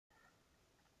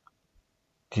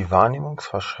Die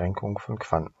Wahrnehmungsverschränkung von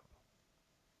Quanten.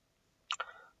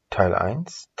 Teil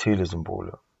 1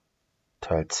 Telesymbole.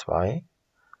 Teil 2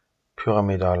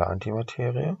 Pyramidale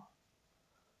Antimaterie.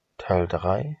 Teil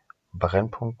 3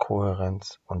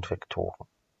 Brennpunktkohärenz und Vektoren.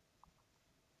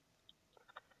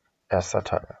 Erster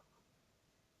Teil.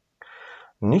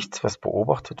 Nichts, was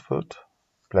beobachtet wird,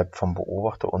 bleibt vom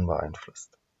Beobachter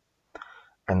unbeeinflusst.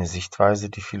 Eine Sichtweise,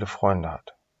 die viele Freunde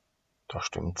hat. Doch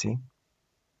stimmt sie?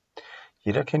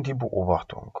 Jeder kennt die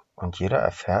Beobachtung und jeder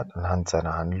erfährt anhand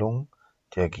seiner Handlungen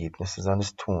die Ergebnisse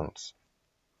seines Tuns.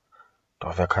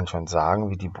 Doch wer kann schon sagen,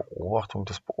 wie die Beobachtung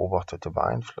das Beobachtete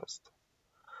beeinflusst?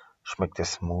 Schmeckt der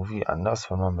Smoothie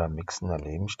anders, wenn man beim Mixen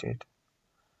daneben steht?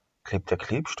 Klebt der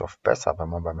Klebstoff besser, wenn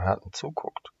man beim Härten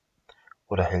zuguckt?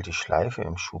 Oder hält die Schleife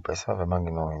im Schuh besser, wenn man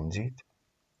genau hinsieht?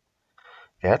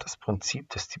 Wer hat das Prinzip,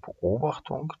 dass die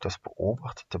Beobachtung das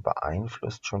Beobachtete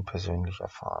beeinflusst, schon persönlich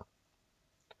erfahren?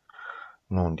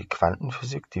 Nun, die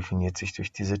Quantenphysik definiert sich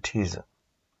durch diese These.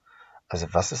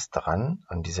 Also was ist dran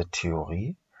an dieser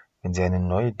Theorie, wenn sie eine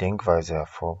neue Denkweise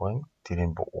hervorbringt, die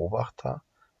den Beobachter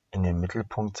in den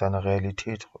Mittelpunkt seiner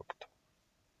Realität rückt?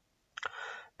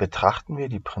 Betrachten wir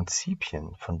die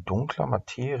Prinzipien von dunkler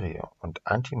Materie und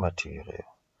Antimaterie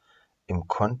im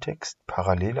Kontext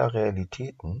paralleler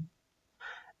Realitäten,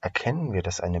 erkennen wir,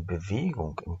 dass eine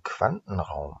Bewegung im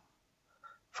Quantenraum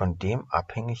von dem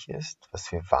abhängig ist,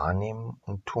 was wir wahrnehmen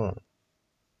und tun.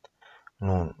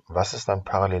 Nun, was ist ein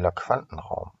paralleler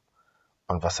Quantenraum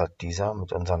und was hat dieser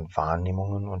mit unseren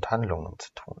Wahrnehmungen und Handlungen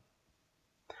zu tun?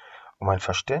 Um ein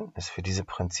Verständnis für diese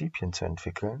Prinzipien zu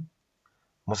entwickeln,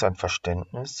 muss ein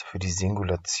Verständnis für die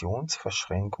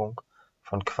Singulationsverschränkung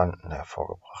von Quanten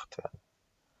hervorgebracht werden.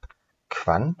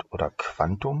 Quant oder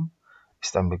Quantum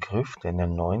ist ein Begriff, der in der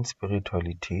neuen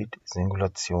Spiritualität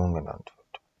Singulation genannt wird.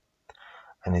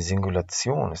 Eine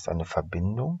Singulation ist eine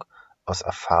Verbindung aus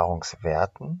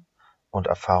Erfahrungswerten und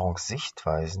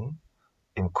Erfahrungssichtweisen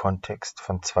im Kontext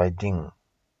von zwei Dingen.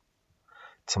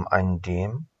 Zum einen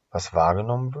dem, was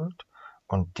wahrgenommen wird,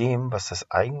 und dem, was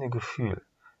das eigene Gefühl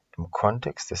im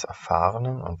Kontext des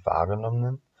Erfahrenen und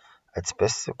Wahrgenommenen als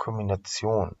beste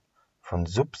Kombination von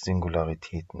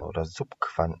Subsingularitäten oder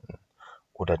Subquanten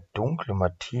oder dunkle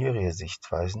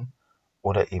Materie-Sichtweisen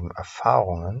oder eben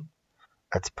Erfahrungen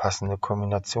als passende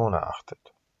Kombination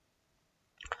erachtet.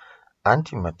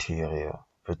 Antimaterie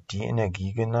wird die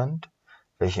Energie genannt,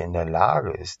 welche in der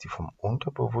Lage ist, die vom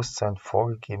Unterbewusstsein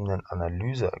vorgegebenen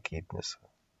Analyseergebnisse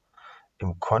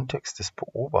im Kontext des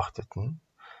Beobachteten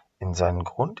in seinen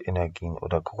Grundenergien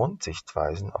oder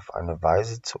Grundsichtweisen auf eine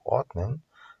Weise zu ordnen,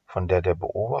 von der der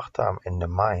Beobachter am Ende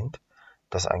meint,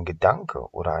 dass ein Gedanke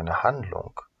oder eine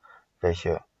Handlung,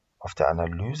 welche auf der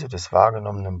Analyse des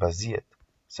Wahrgenommenen basiert,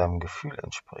 seinem Gefühl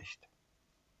entspricht.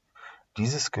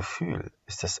 Dieses Gefühl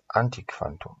ist das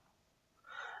Antiquantum.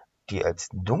 Die als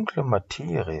dunkle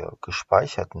Materie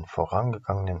gespeicherten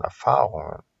vorangegangenen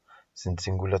Erfahrungen sind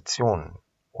Singulationen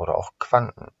oder auch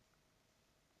Quanten.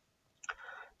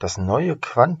 Das neue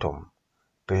Quantum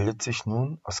bildet sich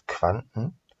nun aus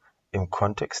Quanten im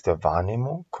Kontext der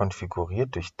Wahrnehmung,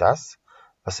 konfiguriert durch das,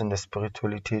 was in der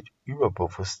Spiritualität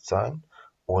Überbewusstsein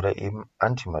oder eben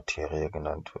Antimaterie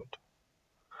genannt wird.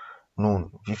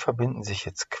 Nun, wie verbinden sich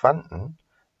jetzt Quanten,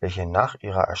 welche nach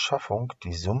ihrer Erschaffung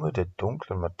die Summe der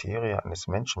dunklen Materie eines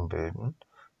Menschen bilden,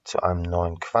 zu einem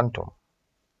neuen Quantum?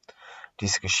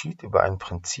 Dies geschieht über ein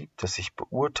Prinzip, das sich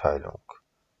Beurteilung,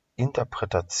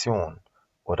 Interpretation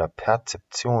oder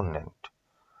Perzeption nennt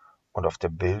und auf der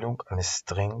Bildung eines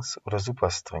Strings oder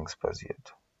Superstrings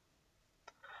basiert.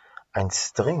 Ein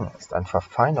String ist ein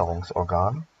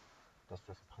Verfeinerungsorgan, das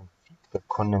das Prinzip der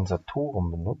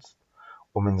Kondensatoren benutzt,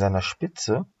 um in seiner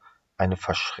Spitze eine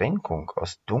Verschränkung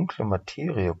aus dunklen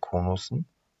Materiekonussen,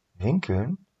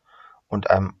 Winkeln und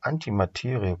einem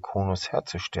Antimateriekonus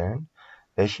herzustellen,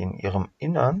 welche in ihrem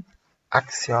Innern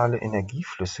axiale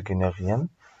Energieflüsse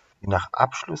generieren, die nach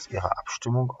Abschluss ihrer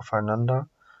Abstimmung aufeinander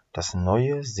das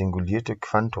neue singulierte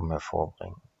Quantum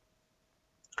hervorbringen.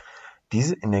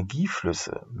 Diese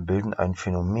Energieflüsse bilden ein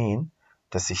Phänomen,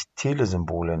 das sich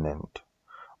Telesymbole nennt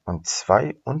und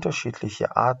zwei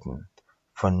unterschiedliche Arten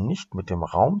von nicht mit dem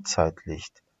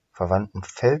Raumzeitlicht verwandtem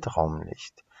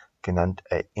Feldraumlicht, genannt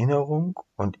Erinnerung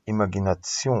und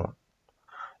Imagination,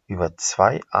 über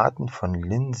zwei Arten von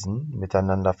Linsen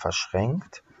miteinander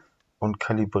verschränkt und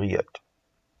kalibriert.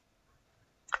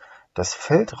 Das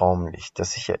Feldraumlicht,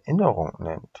 das sich Erinnerung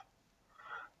nennt,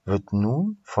 wird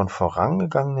nun von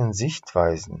vorangegangenen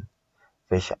Sichtweisen,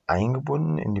 welche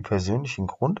eingebunden in die persönlichen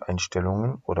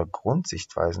Grundeinstellungen oder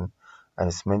Grundsichtweisen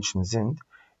eines Menschen sind,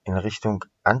 in Richtung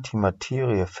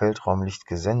Antimaterie-Feldraumlicht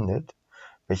gesendet,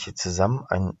 welche zusammen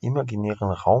einen imaginären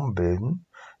Raum bilden,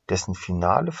 dessen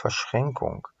finale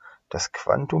Verschränkung das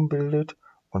Quantum bildet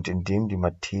und in dem die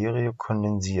Materie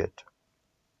kondensiert.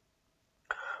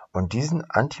 Und diesen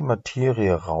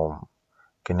Antimaterieraum,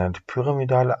 genannt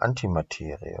pyramidale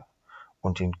Antimaterie,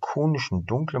 und den konischen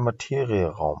dunkle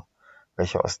Materieraum,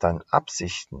 welcher aus deinen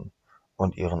Absichten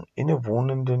und ihren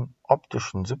innewohnenden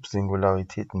optischen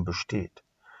Subsingularitäten besteht,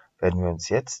 werden wir uns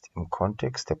jetzt im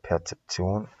Kontext der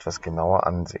Perzeption etwas genauer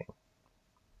ansehen.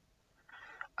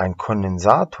 Ein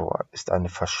Kondensator ist eine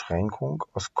Verschränkung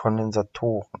aus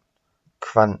Kondensatoren,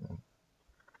 Quanten,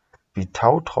 wie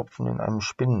Tautropfen in einem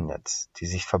Spinnennetz, die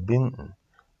sich verbinden,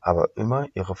 aber immer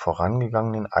ihre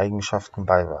vorangegangenen Eigenschaften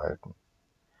beibehalten.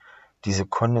 Diese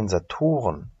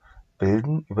Kondensatoren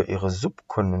bilden über ihre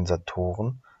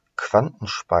Subkondensatoren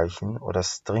Quantenspeichen oder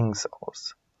Strings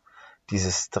aus.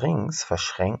 Diese Strings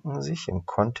verschränken sich im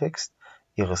Kontext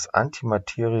ihres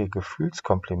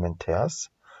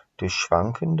Antimaterie-Gefühlskomplementärs durch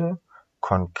schwankende,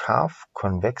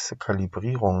 konkav-konvexe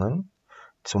Kalibrierungen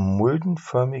zu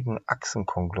muldenförmigen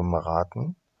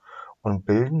Achsenkonglomeraten und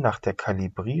bilden nach der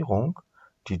Kalibrierung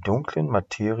die dunklen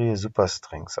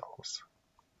Materie-Superstrings aus.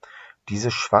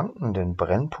 Diese schwankenden,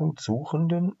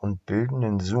 brennpunktsuchenden und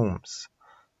bildenden Zooms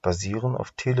basieren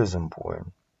auf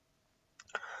Telesymbolen.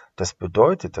 Das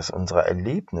bedeutet, dass unsere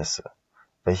Erlebnisse,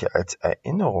 welche als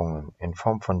Erinnerungen in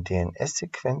Form von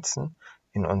DNS-Sequenzen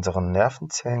in unseren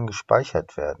Nervenzellen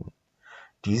gespeichert werden,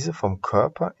 diese vom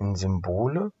Körper in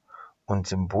Symbole und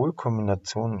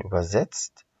Symbolkombinationen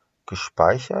übersetzt,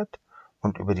 gespeichert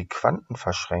und über die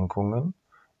Quantenverschränkungen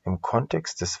im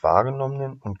Kontext des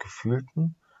Wahrgenommenen und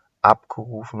Gefühlten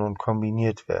abgerufen und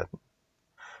kombiniert werden.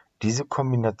 Diese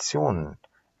Kombinationen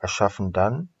erschaffen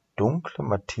dann dunkle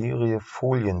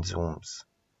Materie-Folienzooms,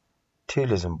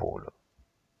 Telesymbole.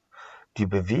 Die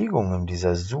Bewegungen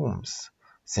dieser Zooms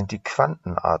sind die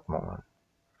Quantenatmungen.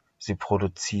 Sie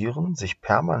produzieren sich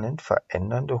permanent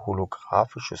verändernde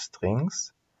holographische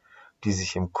Strings, die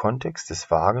sich im Kontext des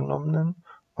Wahrgenommenen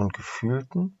und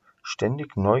Gefühlten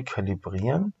ständig neu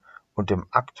kalibrieren und im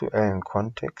aktuellen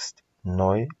Kontext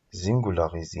neu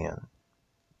singularisieren.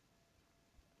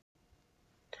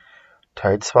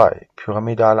 Teil 2: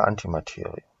 Pyramidale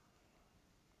Antimaterie.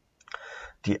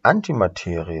 Die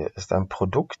Antimaterie ist ein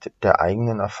Produkt der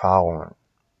eigenen Erfahrungen.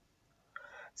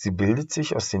 Sie bildet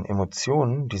sich aus den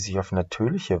Emotionen, die sich auf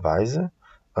natürliche Weise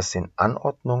aus den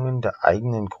Anordnungen der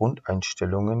eigenen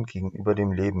Grundeinstellungen gegenüber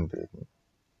dem Leben bilden.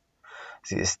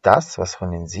 Sie ist das, was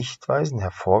von den Sichtweisen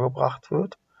hervorgebracht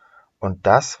wird, und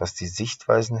das, was die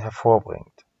Sichtweisen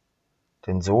hervorbringt.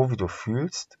 Denn so wie du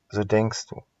fühlst, so denkst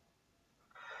du.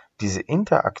 Diese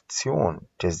Interaktion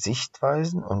der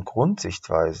Sichtweisen und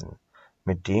Grundsichtweisen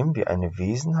mit dem, wie eine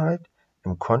Wesenheit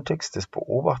im Kontext des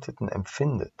Beobachteten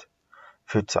empfindet,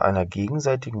 führt zu einer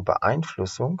gegenseitigen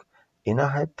Beeinflussung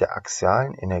innerhalb der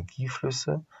axialen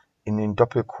Energieflüsse in den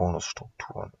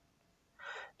Doppelkonusstrukturen.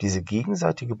 Diese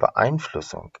gegenseitige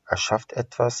Beeinflussung erschafft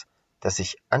etwas, das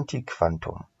sich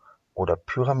Antiquantum oder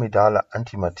pyramidale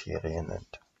Antimaterie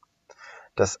nennt.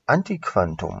 Das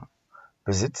Antiquantum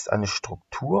besitzt eine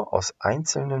Struktur aus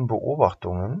einzelnen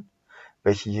Beobachtungen,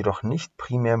 welche jedoch nicht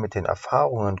primär mit den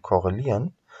Erfahrungen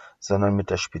korrelieren, sondern mit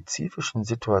der spezifischen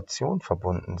Situation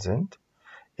verbunden sind,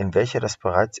 in welcher das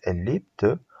bereits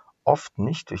Erlebte oft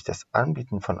nicht durch das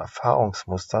Anbieten von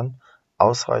Erfahrungsmustern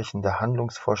ausreichende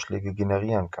Handlungsvorschläge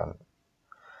generieren kann.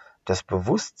 Das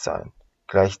Bewusstsein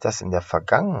gleicht das in der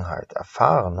Vergangenheit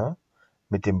Erfahrene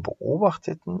mit dem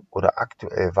Beobachteten oder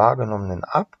aktuell Wahrgenommenen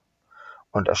ab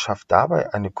und erschafft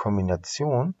dabei eine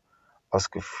Kombination aus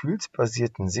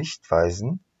gefühlsbasierten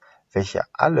Sichtweisen, welche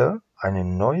alle eine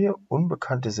neue,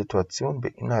 unbekannte Situation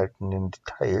beinhaltenden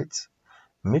Details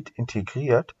mit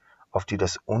integriert, auf die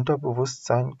das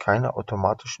Unterbewusstsein keine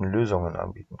automatischen Lösungen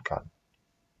anbieten kann.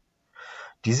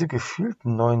 Diese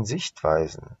gefühlten neuen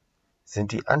Sichtweisen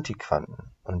sind die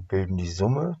Antiquanten und bilden die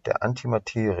Summe der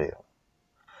Antimaterie.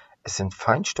 Es sind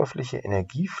feinstoffliche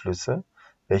Energieflüsse,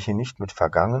 welche nicht mit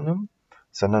Vergangenem,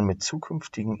 sondern mit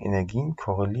zukünftigen Energien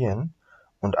korrelieren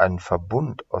und einen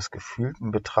Verbund aus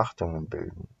gefühlten Betrachtungen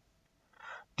bilden.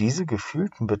 Diese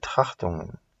gefühlten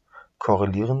Betrachtungen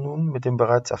korrelieren nun mit dem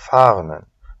bereits Erfahrenen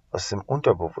aus dem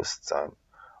Unterbewusstsein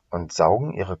und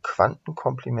saugen ihre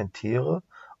Quantenkomplementäre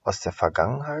aus der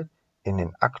Vergangenheit in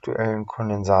den aktuellen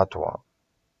Kondensator.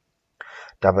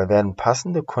 Dabei werden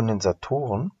passende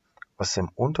Kondensatoren aus dem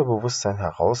Unterbewusstsein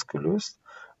herausgelöst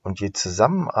und je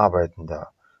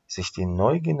zusammenarbeitender sich die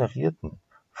neu generierten,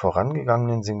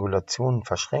 vorangegangenen Singulationen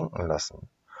verschränken lassen,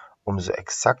 umso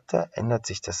exakter ändert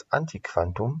sich das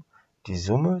Antiquantum, die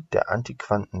Summe der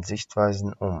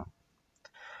Antiquanten-Sichtweisen, um.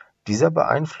 Dieser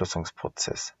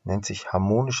Beeinflussungsprozess nennt sich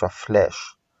harmonischer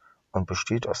Flash und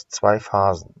besteht aus 2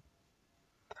 Phasen.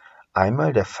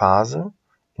 Einmal der Phase,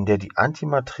 in der die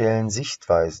antimateriellen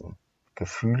Sichtweisen,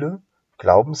 Gefühle,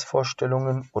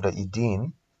 Glaubensvorstellungen oder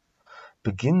Ideen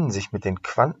beginnen, sich mit den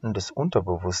Quanten des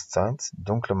Unterbewusstseins,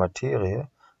 dunkle Materie,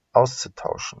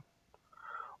 auszutauschen.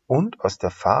 Und aus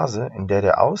der Phase, in der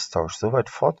der Austausch so weit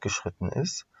fortgeschritten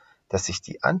ist, dass sich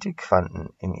die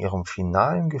Antiquanten in ihrem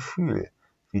finalen Gefühl,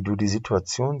 wie du die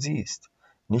Situation siehst,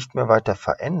 nicht mehr weiter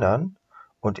verändern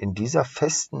und in dieser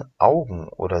festen Augen-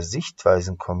 oder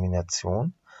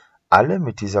Sichtweisenkombination alle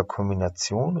mit dieser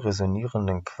Kombination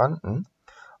resonierenden Quanten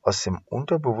aus dem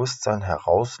Unterbewusstsein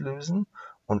herauslösen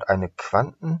und eine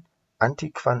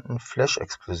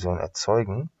Quanten-Antiquanten-Flash-Explosion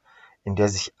erzeugen, in der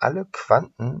sich alle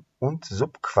Quanten und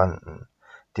Subquanten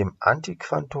dem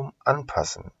Antiquantum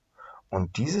anpassen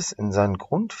und dieses in seinen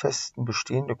Grundfesten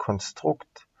bestehende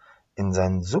Konstrukt in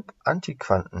seinen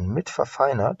Subantiquanten mit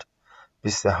verfeinert,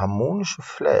 bis der harmonische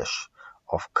Flash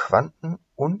auf Quanten-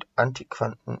 und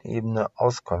Antiquantenebene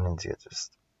auskondensiert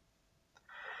ist.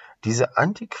 Diese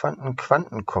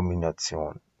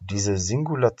Antiquanten-Quanten-Kombination, diese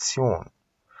Singulation,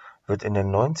 wird in der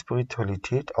neuen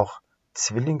Spiritualität auch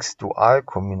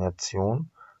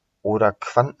Zwillings-Dual-Kombination oder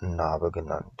Quantennarbe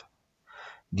genannt.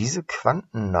 Diese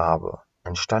Quantennarbe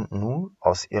entstand nun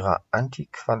aus ihrer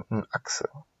Antiquantenachse.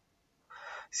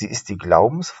 Sie ist die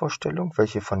Glaubensvorstellung,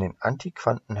 welche von den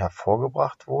Antiquanten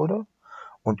hervorgebracht wurde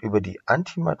und über die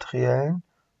antimateriellen,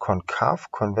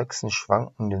 konkav-konvexen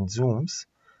schwankenden Zooms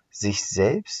sich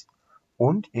selbst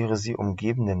und ihre sie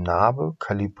umgebende Narbe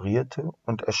kalibrierte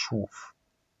und erschuf.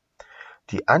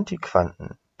 Die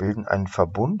Antiquanten bilden einen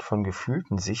Verbund von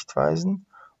gefühlten Sichtweisen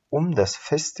um das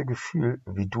feste Gefühl,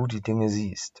 wie du die Dinge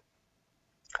siehst.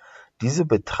 Diese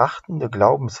betrachtende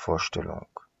Glaubensvorstellung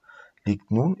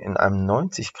liegt nun in einem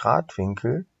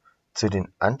 90-Grad-Winkel zu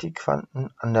den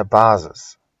Antiquanten an der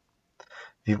Basis.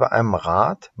 Wie bei einem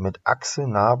Rad mit Achse,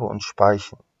 Narbe und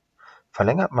Speichen.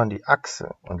 Verlängert man die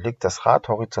Achse und legt das Rad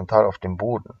horizontal auf den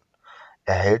Boden,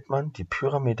 erhält man die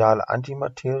pyramidale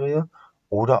Antimaterie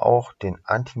oder auch den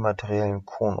antimateriellen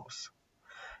Konus.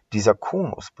 Dieser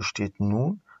Konus besteht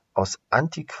nun aus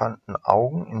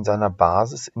Antiquantenaugen in seiner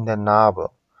Basis in der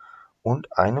Narbe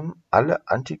und einem alle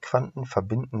Antiquanten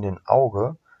verbindenden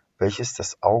Auge, welches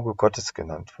das Auge Gottes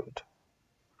genannt wird.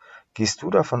 Gehst du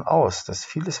davon aus, dass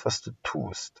vieles, was du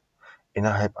tust,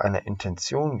 innerhalb einer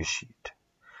Intention geschieht,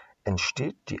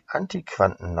 entsteht die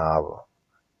Antiquantennarbe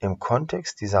im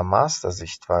Kontext dieser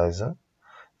Master-Sichtweise,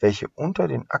 welche unter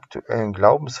den aktuellen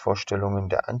Glaubensvorstellungen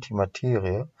der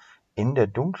Antimaterie in der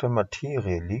dunklen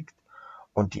Materie liegt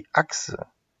und die Achse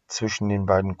zwischen den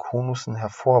beiden Konussen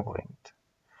hervorbringt,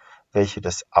 welche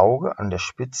das Auge an der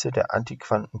Spitze der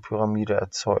Antiquantenpyramide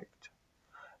erzeugt.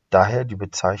 Daher die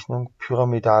Bezeichnung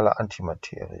pyramidale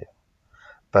Antimaterie,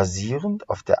 basierend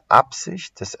auf der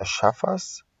Absicht des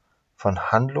Erschaffers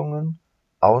von Handlungen,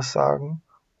 Aussagen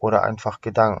oder einfach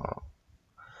Gedanken.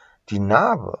 Die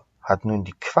Narbe hat nun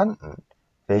die Quanten,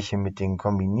 welche mit den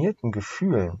kombinierten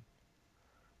Gefühlen,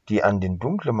 die an den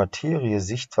dunkle Materie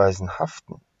Sichtweisen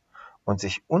haften und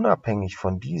sich unabhängig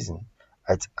von diesen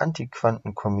als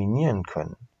Antiquanten kombinieren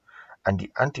können, an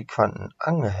die Antiquanten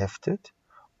angeheftet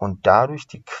und dadurch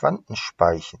die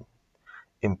Quantenspeichen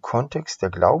im Kontext der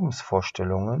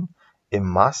Glaubensvorstellungen, im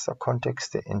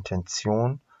Masterkontext der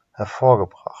Intention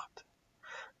hervorgebracht.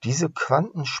 Diese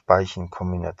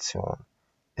Quantenspeichenkombination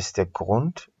ist der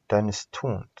Grund deines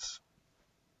Tuns.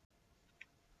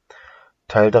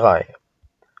 Teil 3: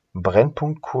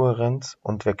 Brennpunktkohärenz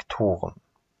und Vektoren.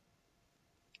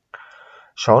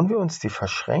 Schauen wir uns die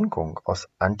Verschränkung aus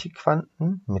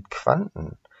Antiquanten mit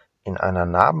Quanten in einer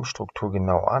Narbenstruktur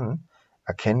genau an,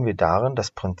 erkennen wir darin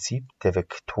das Prinzip der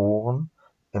Vektoren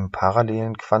im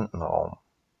parallelen Quantenraum.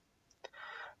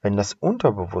 Wenn das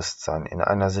Unterbewusstsein in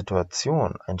einer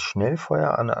Situation ein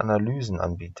Schnellfeuer an Analysen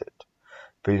anbietet,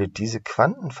 bildet diese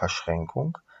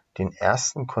Quantenverschränkung den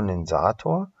ersten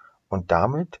Kondensator und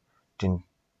damit den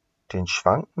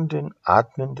schwankenden,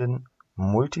 atmenden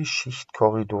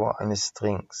Multischichtkorridor eines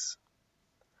Strings.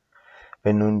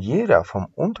 Wenn nun jeder vom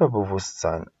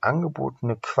Unterbewusstsein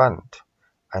angebotene Quant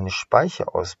eine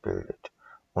Speiche ausbildet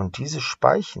und diese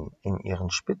Speichen in ihren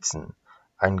Spitzen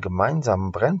einen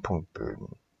gemeinsamen Brennpunkt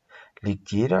bilden,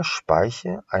 liegt jeder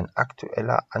Speiche ein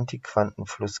aktueller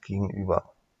Antiquantenfluss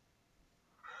gegenüber.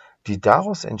 Die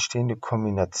daraus entstehende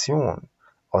Kombination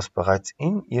aus bereits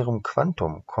in ihrem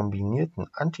Quantum kombinierten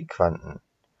Antiquanten,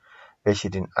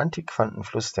 welche den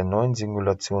Antiquantenfluss der neuen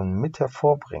Singulation mit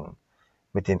hervorbringen,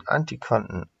 mit den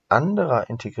Antiquanten anderer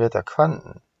integrierter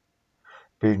Quanten,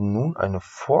 bilden nun eine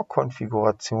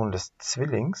Vorkonfiguration des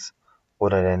Zwillings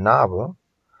oder der Narbe,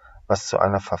 was zu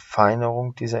einer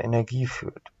Verfeinerung dieser Energie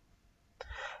führt.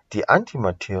 Die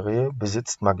Antimaterie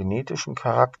besitzt magnetischen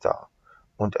Charakter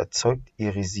und erzeugt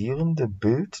irisierende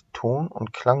Bild-, Ton-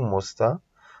 und Klangmuster,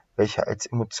 welche als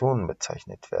Emotionen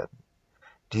bezeichnet werden.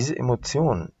 Diese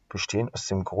Emotionen bestehen aus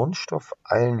dem Grundstoff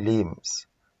allen Lebens,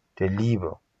 der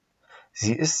Liebe.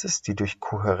 Sie ist es, die durch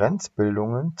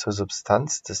Kohärenzbildungen zur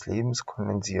Substanz des Lebens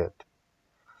kondensiert.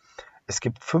 Es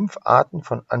gibt 5 Arten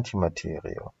von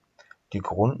Antimaterie. Die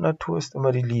Grundnatur ist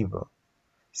immer die Liebe.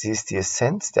 Sie ist die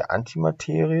Essenz der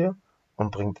Antimaterie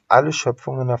und bringt alle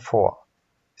Schöpfungen hervor.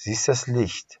 Sie ist das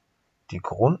Licht, die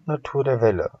Grundnatur der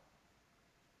Welle.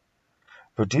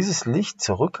 Wird dieses Licht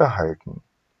zurückgehalten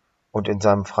und in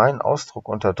seinem freien Ausdruck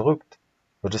unterdrückt,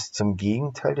 wird es zum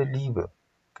Gegenteil der Liebe,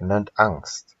 genannt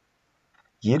Angst.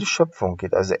 Jede Schöpfung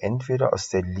geht also entweder aus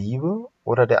der Liebe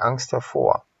oder der Angst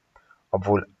hervor,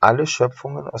 obwohl alle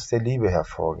Schöpfungen aus der Liebe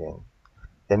hervorgehen.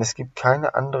 Denn es gibt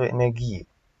keine andere Energie,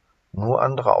 nur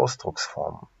andere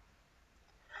Ausdrucksformen.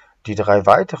 Die 3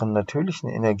 weiteren natürlichen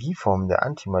Energieformen der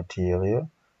Antimaterie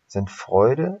sind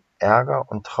Freude, Ärger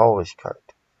und Traurigkeit.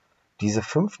 Diese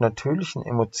 5 natürlichen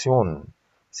Emotionen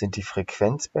sind die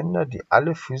Frequenzbänder, die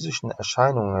alle physischen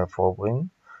Erscheinungen hervorbringen,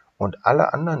 und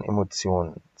alle anderen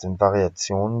Emotionen sind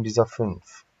Variationen dieser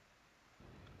 5.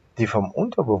 Die vom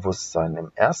Unterbewusstsein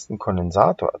im ersten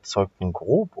Kondensator erzeugten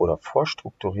grob oder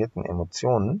vorstrukturierten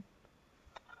Emotionen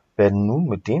werden nun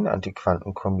mit den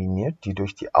Antiquanten kombiniert, die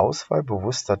durch die Auswahl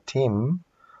bewusster Themen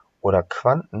oder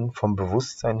Quanten vom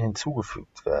Bewusstsein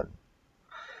hinzugefügt werden.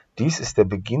 Dies ist der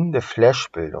Beginn der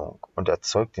Flashbildung und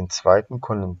erzeugt den zweiten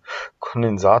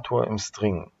Kondensator im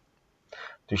String.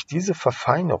 Durch diese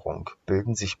Verfeinerung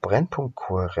bilden sich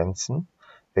Brennpunktkohärenzen,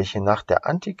 welche nach der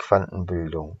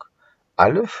Antiquantenbildung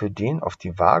alle für den auf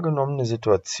die wahrgenommene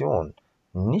Situation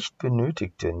nicht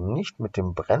benötigte, nicht mit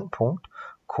dem Brennpunkt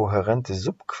kohärente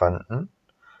Subquanten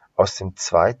aus dem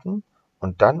zweiten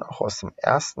und dann auch aus dem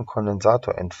ersten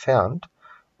Kondensator entfernt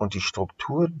und die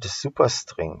Struktur des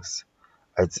Superstrings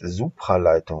als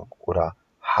Supraleitung oder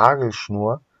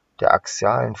Hagelschnur der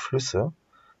axialen Flüsse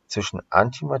zwischen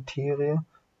Antimaterie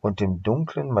und dem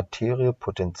dunklen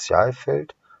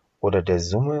Materiepotentialfeld oder der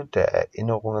Summe der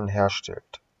Erinnerungen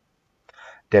herstellt.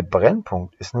 Der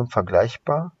Brennpunkt ist nun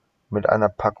vergleichbar mit einer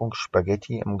Packung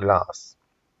Spaghetti im Glas.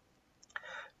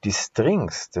 Die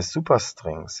Strings des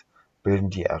Superstrings bilden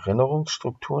die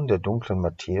Erinnerungsstrukturen der dunklen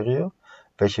Materie,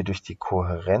 welche durch die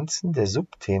Kohärenzen der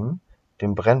Subthemen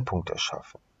den Brennpunkt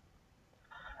erschaffen.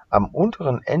 Am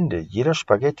unteren Ende jeder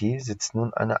Spaghetti sitzt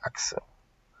nun eine Achse.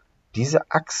 Diese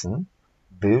Achsen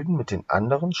bilden mit den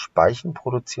anderen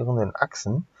speichenproduzierenden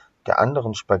Achsen der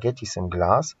anderen Spaghettis im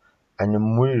Glas eine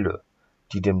Mulde,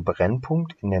 die den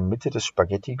Brennpunkt in der Mitte des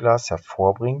Spaghettiglas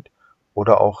hervorbringt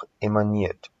oder auch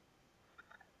emaniert.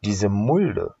 Diese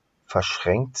Mulde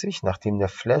verschränkt sich, nachdem der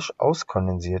Flash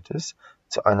auskondensiert ist,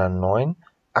 zu einer neuen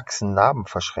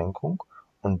Achsennarbenverschränkung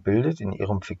und bildet in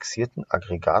ihrem fixierten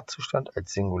Aggregatzustand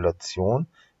als Singulation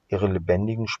ihre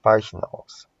lebendigen Speichen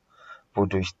aus,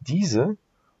 wodurch diese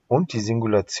und die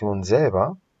Singulation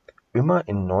selber immer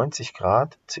in 90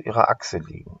 Grad zu ihrer Achse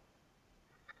liegen.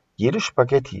 Jede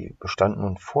Spaghetti bestand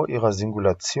nun vor ihrer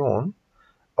Singulation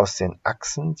aus den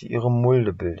Achsen, die ihre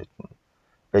Mulde bildeten,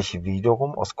 welche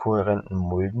wiederum aus kohärenten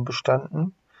Mulden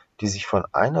bestanden, die sich von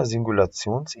einer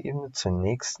Singulationsebene zur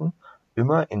nächsten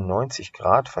immer in 90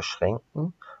 Grad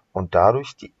verschränkten und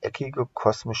dadurch die eckige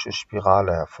kosmische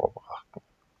Spirale hervorbrachten.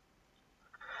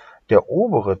 Der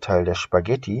obere Teil der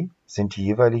Spaghetti sind die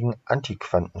jeweiligen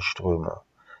Antiquantenströme,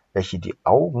 welche die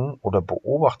Augen- oder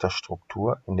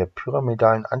Beobachterstruktur in der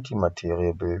pyramidalen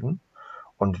Antimaterie bilden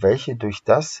und welche durch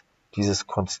das dieses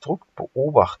Konstrukt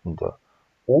beobachtende,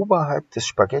 oberhalb des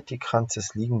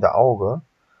Spaghettikranzes liegende Auge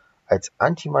als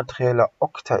antimaterieller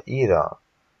Oktaeder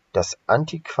das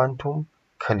Antiquantum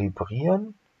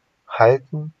kalibrieren,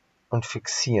 halten und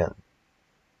fixieren.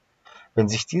 Wenn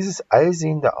sich dieses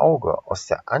allsehende Auge aus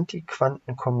der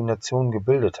Antiquantenkombination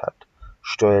gebildet hat,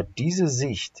 steuert diese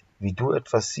Sicht, wie du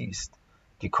etwas siehst,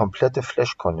 die komplette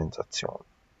Flashkondensation.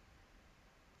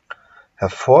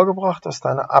 Hervorgebracht aus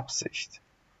deiner Absicht,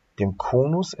 dem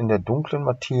Konus in der dunklen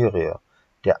Materie,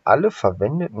 der alle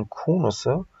verwendeten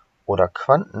Konusse oder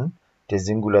Quanten der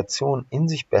Singulation in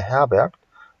sich beherbergt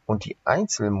und die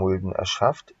Einzelmulden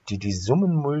erschafft, die die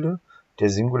Summenmulde der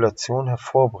Singulation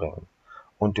hervorbringen,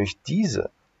 und durch diese,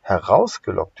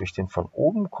 herausgelockt durch den von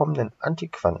oben kommenden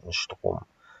Antiquantenstrom,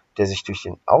 der sich durch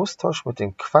den Austausch mit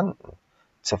den Quanten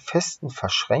zur festen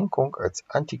Verschränkung als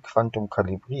Antiquantum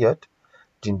kalibriert,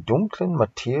 den dunklen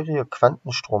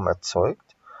Materie-Quantenstrom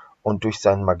erzeugt und durch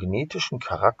seinen magnetischen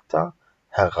Charakter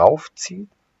heraufzieht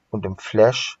und im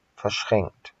Flash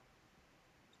verschränkt.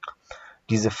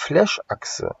 Diese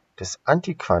Flash-Achse des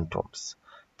Antiquantums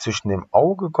zwischen dem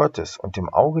Auge Gottes und dem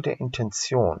Auge der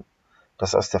Intention,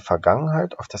 das aus der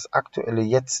Vergangenheit auf das aktuelle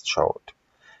Jetzt schaut,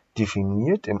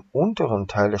 definiert im unteren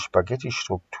Teil der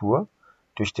Spaghetti-Struktur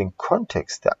durch den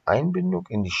Kontext der Einbindung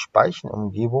in die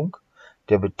Speichenumgebung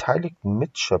der beteiligten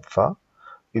Mitschöpfer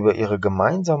über ihre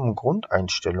gemeinsamen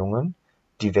Grundeinstellungen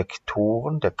die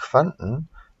Vektoren der Quanten,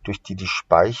 durch die die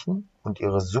Speichen und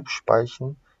ihre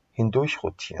Subspeichen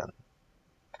hindurchrotieren.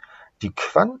 Die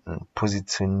Quanten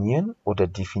positionieren oder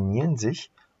definieren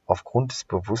sich aufgrund des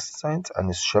Bewusstseins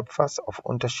eines Schöpfers auf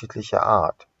unterschiedliche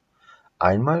Art.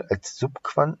 Einmal als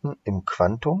Subquanten im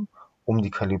Quantum um die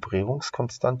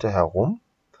Kalibrierungskonstante herum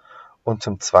und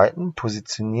zum Zweiten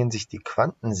positionieren sich die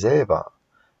Quanten selber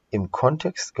im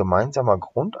Kontext gemeinsamer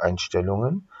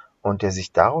Grundeinstellungen und der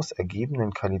sich daraus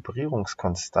ergebenden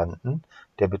Kalibrierungskonstanten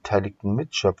der beteiligten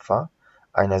Mitschöpfer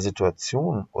einer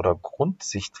Situation oder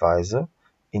Grundsichtweise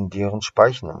in deren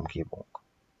Speichenumgebung.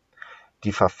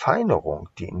 Die Verfeinerung,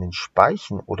 die in den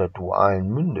Speichen oder Dualen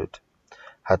mündet,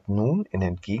 hat nun in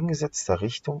entgegengesetzter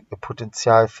Richtung ihr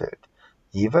Potentialfeld,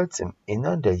 jeweils im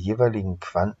Innern der jeweiligen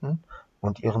Quanten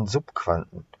und ihren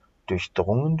Subquanten,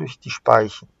 durchdrungen durch die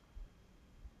Speichen.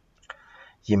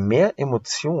 Je mehr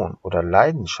Emotion oder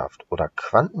Leidenschaft oder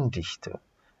Quantendichte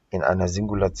in einer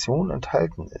Singulation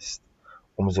enthalten ist,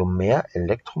 umso mehr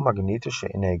elektromagnetische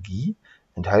Energie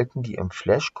enthalten die im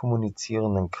Flash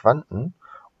kommunizierenden Quanten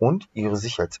und ihre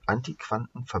sich als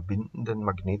Antiquanten verbindenden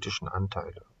magnetischen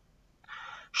Anteile.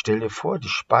 Stell dir vor, die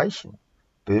Speichen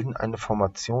bilden eine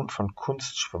Formation von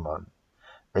Kunstschwimmern,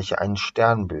 welche einen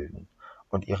Stern bilden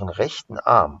und ihren rechten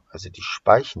Arm, also die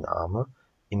Speichenarme,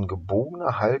 in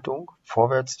gebogener Haltung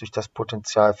vorwärts durch das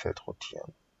Potentialfeld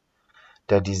rotieren.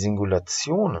 Da die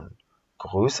Singulationen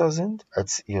größer sind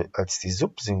als die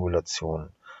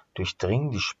Subsingulationen,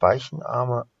 durchdringen die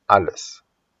Speichenarme alles.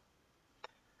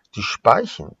 Die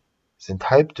Speichen sind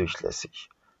halbdurchlässig,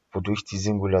 wodurch die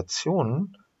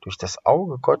Singulationen durch das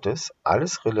Auge Gottes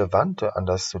alles Relevante, an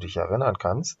das du dich erinnern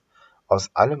kannst,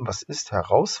 aus allem, was ist,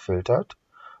 herausfiltert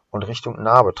und Richtung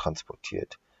Narbe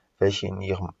transportiert, welche in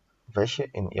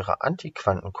ihrer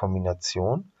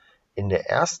Antiquantenkombination in der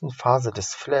ersten Phase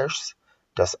des Flashs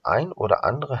das ein oder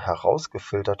andere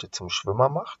Herausgefilterte zum Schwimmer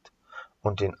macht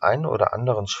und den einen oder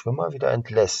anderen Schwimmer wieder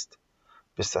entlässt,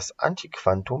 bis das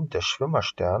Antiquantum, der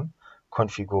Schwimmerstern,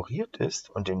 konfiguriert ist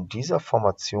und in dieser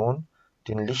Formation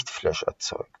den Lichtflash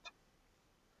erzeugt.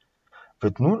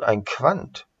 Wird nun ein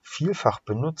Quant vielfach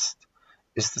benutzt,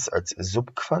 ist es als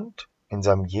Subquant in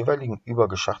seinem jeweiligen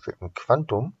übergeschachtelten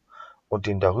Quantum und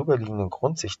den darüberliegenden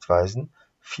Grundsichtweisen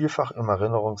vielfach im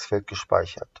Erinnerungsfeld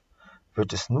gespeichert.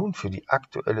 Wird es nun für die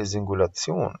aktuelle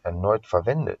Singulation erneut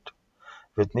verwendet,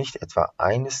 wird nicht etwa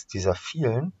eines dieser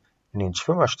vielen in den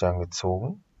Schwimmerstern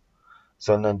gezogen,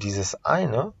 sondern dieses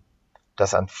eine,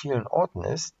 das an vielen Orten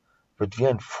ist, wird wie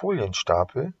ein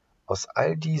Folienstapel aus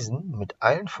all diesen mit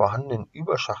allen vorhandenen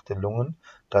Überschachtelungen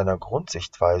deiner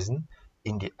Grundsichtweisen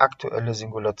in die aktuelle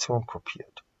Singulation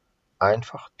kopiert,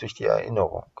 einfach durch die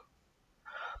Erinnerung.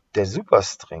 Der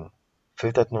Superstring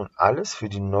filtert nun alles für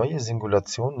die neue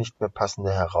Singulation nicht mehr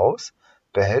passende heraus,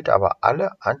 behält aber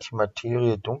alle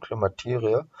Antimaterie, dunkle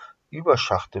Materie,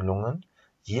 Überschachtelungen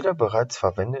jeder bereits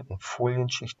verwendeten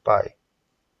Folienschicht bei.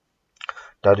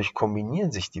 Dadurch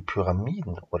kombinieren sich die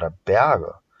Pyramiden oder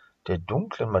Berge der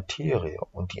dunklen Materie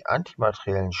und die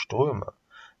antimateriellen Ströme,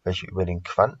 welche über den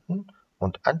Quanten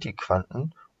und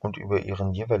Antiquanten und über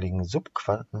ihren jeweiligen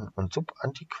Subquanten und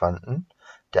Subantiquanten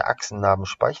der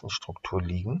Achsennaben-Speichenstruktur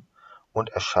liegen, und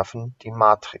erschaffen die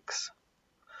Matrix.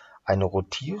 Eine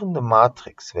rotierende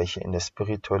Matrix, welche in der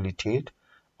Spiritualität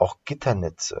auch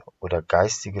Gitternetze oder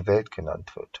geistige Welt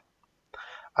genannt wird.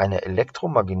 Eine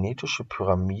elektromagnetische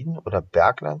Pyramiden- oder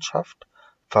Berglandschaft,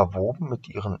 verwoben mit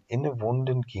ihren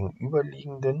innewohnenden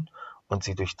gegenüberliegenden und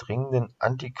sie durchdringenden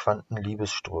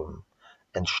Antiquanten-Liebesströmen,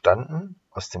 entstanden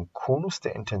aus dem Konus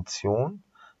der Intention,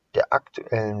 der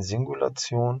aktuellen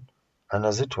Singulation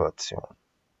einer Situation.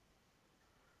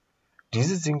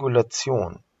 Diese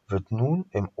Singulation wird nun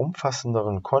im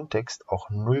umfassenderen Kontext auch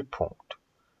Nullpunkt,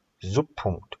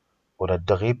 Subpunkt oder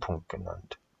Drehpunkt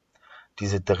genannt.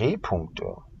 Diese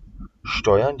Drehpunkte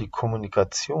steuern die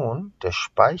Kommunikation der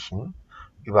Speichen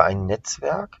über ein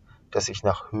Netzwerk, das sich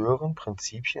nach höheren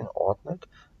Prinzipien ordnet,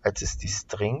 als es die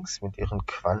Strings mit ihren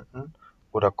Quanten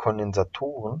oder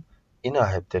Kondensatoren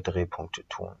innerhalb der Drehpunkte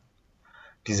tun.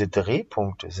 Diese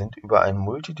Drehpunkte sind über ein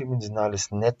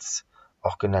multidimensionales Netz,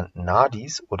 auch genannt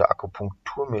Nadis oder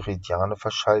Akupunkturmeridiane,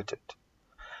 verschaltet.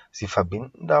 Sie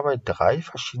verbinden dabei 3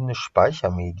 verschiedene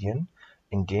Speichermedien,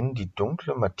 in denen die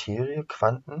dunkle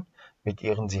Materie-Quanten mit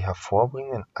ihren sie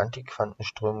hervorbringenden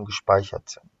Antiquantenströmen gespeichert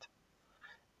sind.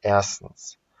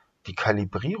 Erstens: Die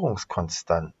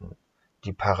Kalibrierungskonstanten,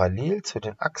 die parallel zu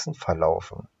den Achsen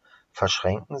verlaufen,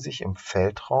 verschränken sich im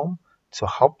Feldraum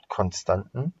zu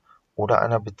Hauptkonstanten oder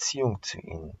einer Beziehung zu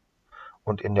ihnen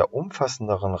und in der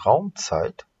umfassenderen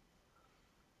Raumzeit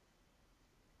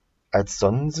als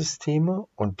Sonnensysteme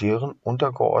und deren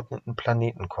untergeordneten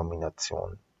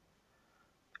Planetenkombinationen.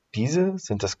 Diese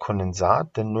sind das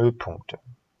Kondensat der Nullpunkte.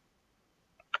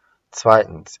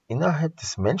 Zweitens: Innerhalb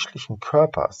des menschlichen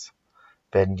Körpers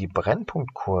werden die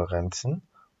Brennpunktkohärenzen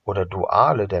oder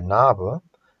Duale der Narbe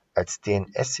als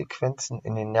DNS-Sequenzen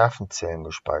in den Nervenzellen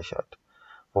gespeichert,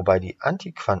 wobei die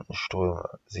Antiquantenströme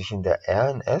sich in der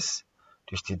RNS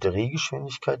durch die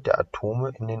Drehgeschwindigkeit der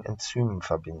Atome in den Enzymen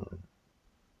verbinden.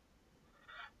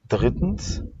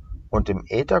 Drittens: Und im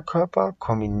Ätherkörper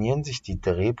kombinieren sich die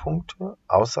Drehpunkte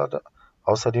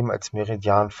außerdem als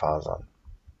Meridianfasern.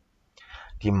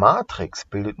 Die Matrix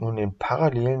bildet nun den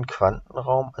parallelen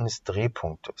Quantenraum eines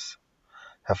Drehpunktes,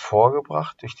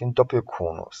 hervorgebracht durch den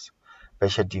Doppelkonus,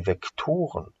 welcher die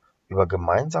Vektoren über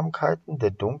Gemeinsamkeiten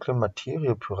der dunklen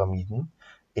Materiepyramiden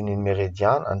in den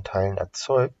Meridiananteilen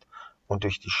erzeugt und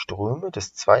durch die Ströme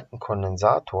des zweiten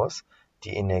Kondensators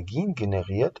die Energien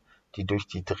generiert, die durch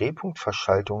die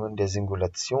Drehpunktverschaltungen der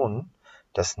Singulationen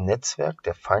das Netzwerk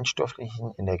der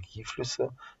feinstofflichen Energieflüsse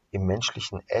im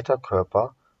menschlichen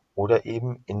Ätherkörper oder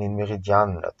eben in den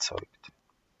Meridianen erzeugt.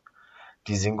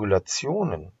 Die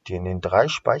Singulationen, die in den 3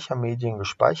 Speichermedien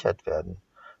gespeichert werden,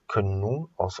 können nun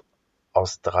aus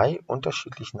 3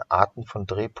 unterschiedlichen Arten von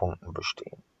Drehpunkten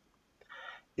bestehen.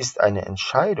 Ist eine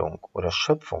Entscheidung oder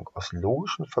Schöpfung aus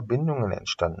logischen Verbindungen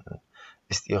entstanden,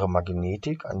 ist ihre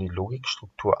Magnetik an die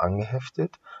Logikstruktur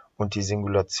angeheftet und die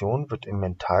Singulation wird im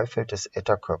Mentalfeld des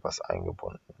Ätherkörpers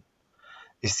eingebunden.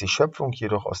 Ist die Schöpfung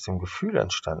jedoch aus dem Gefühl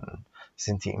entstanden,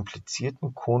 sind die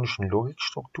implizierten konischen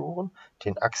Logikstrukturen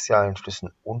den axialen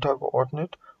Flüssen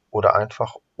untergeordnet oder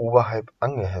einfach oberhalb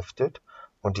angeheftet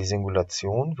und die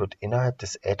Singulation wird innerhalb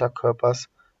des Ätherkörpers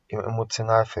im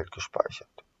Emotionalfeld gespeichert.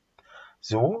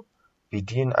 So wie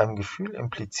die in einem Gefühl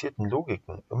implizierten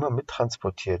Logiken immer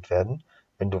mittransportiert werden,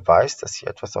 wenn du weißt, dass sich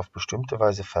etwas auf bestimmte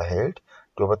Weise verhält,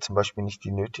 du aber zum Beispiel nicht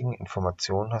die nötigen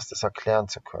Informationen hast, es erklären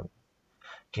zu können.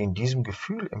 Die in diesem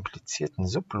Gefühl implizierten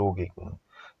Sublogiken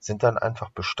sind dann einfach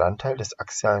Bestandteil des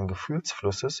axialen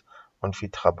Gefühlsflusses und wie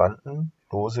Trabanten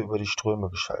lose über die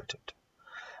Ströme geschaltet.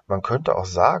 Man könnte auch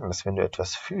sagen, dass wenn du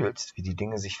etwas fühlst, wie die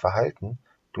Dinge sich verhalten,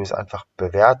 du es einfach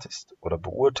bewertest oder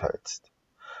beurteilst.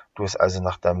 Du es also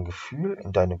nach deinem Gefühl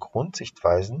in deine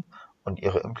Grundsichtweisen und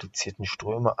ihre implizierten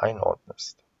Ströme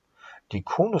einordnest. Die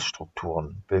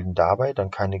Konusstrukturen bilden dabei dann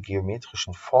keine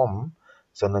geometrischen Formen,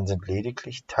 sondern sind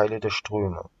lediglich Teile der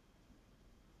Ströme.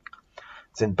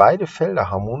 Sind beide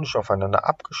Felder harmonisch aufeinander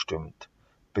abgestimmt,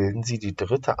 bilden sie die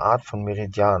dritte Art von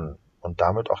Meridianen und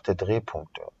damit auch der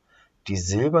Drehpunkte, die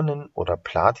silbernen oder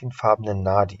platinfarbenen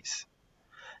Nadis.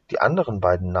 Die anderen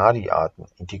beiden Nadi-Arten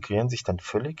integrieren sich dann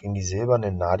völlig in die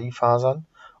silbernen Nadi-Fasern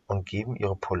und geben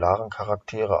ihre polaren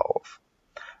Charaktere auf.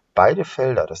 Beide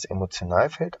Felder, das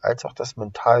Emotionalfeld als auch das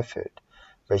Mentalfeld,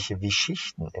 welche wie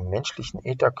Schichten im menschlichen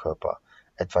Ätherkörper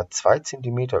etwa 2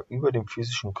 Zentimeter über dem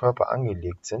physischen Körper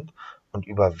angelegt sind und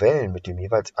über Wellen mit dem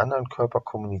jeweils anderen Körper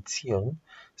kommunizieren,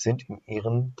 sind in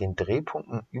ihren den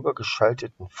Drehpunkten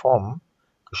übergeschachtelten Formen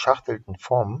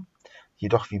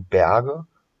jedoch wie Berge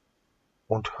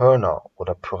und Hörner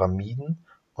oder Pyramiden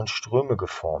und Ströme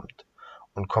geformt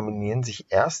und kombinieren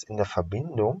sich erst in der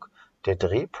Verbindung der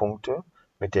Drehpunkte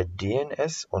mit der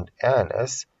DNS und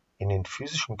RNS in den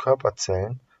physischen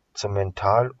Körperzellen zum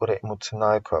Mental- oder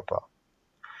Emotionalkörper.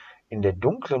 In der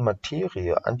dunklen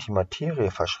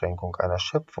Materie-Antimaterie-Verschränkung einer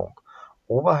Schöpfung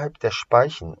oberhalb der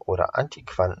Speichen oder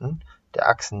Antiquanten der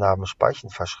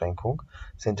Achsennarben-Speichenverschränkung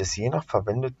sind es je nach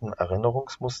verwendetem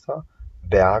Erinnerungsmuster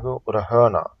Berge oder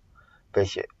Hörner,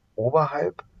 welche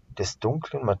oberhalb des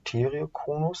dunklen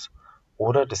Materiekonus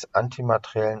oder des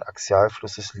antimateriellen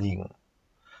Axialflusses liegen.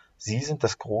 Sie sind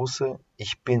das große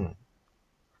Ich Bin.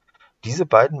 Diese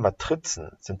beiden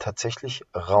Matrizen sind tatsächlich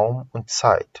Raum und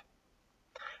Zeit.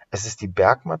 Es ist die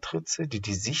Bergmatrize, die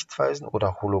die Sichtweisen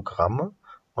oder Hologramme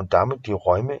und damit die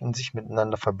Räume in sich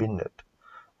miteinander verbindet.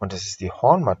 Und es ist die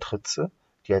Hornmatrize,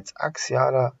 die als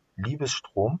axialer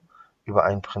Liebesstrom über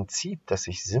ein Prinzip, das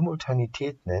sich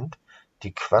Simultanität nennt,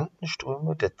 die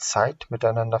Quantenströme der Zeit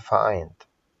miteinander vereint.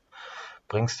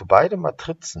 Bringst du beide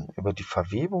Matrizen über die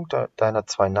Verwebung deiner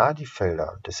 2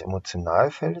 Nadi-Felder, des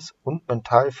Emotionalfeldes und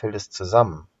Mentalfeldes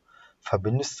zusammen,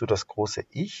 verbindest du das große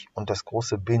Ich und das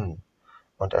große Bin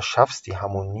und erschaffst die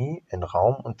Harmonie in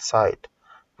Raum und Zeit,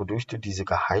 wodurch du diese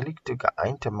geheiligte,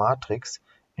 geeinte Matrix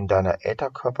in deiner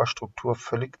Ätherkörperstruktur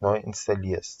völlig neu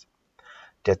installierst.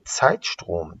 Der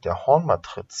Zeitstrom der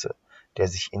Hornmatrize, der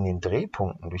sich in den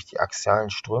Drehpunkten durch die axialen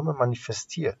Ströme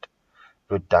manifestiert,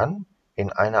 wird dann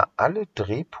in einer alle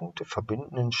Drehpunkte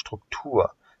verbindenden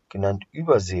Struktur, genannt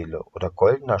Überseele oder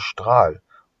goldener Strahl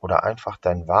oder einfach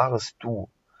dein wahres Du,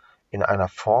 in einer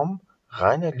Form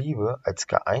reiner Liebe als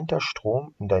geeinter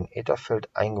Strom in dein Ätherfeld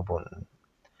eingebunden.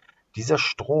 Dieser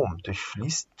Strom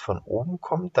durchfließt von oben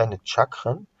kommend deine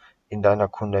Chakren in deiner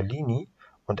Kundalini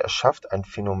und erschafft ein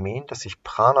Phänomen, das sich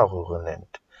Prana-Röhre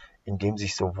nennt, in dem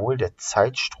sich sowohl der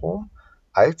Zeitstrom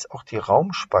als auch die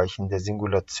Raumspeichen der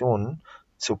Singulationen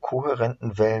zu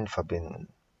kohärenten Wellen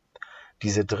verbinden.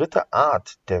 Diese dritte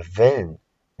Art der Wellen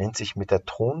nennt sich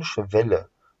metatronische Welle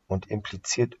und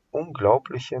impliziert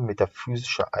unglaubliche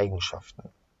metaphysische Eigenschaften.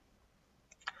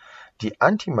 Die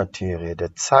Antimaterie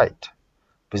der Zeit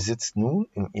besitzt nun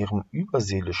in ihrem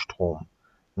Überseelestrom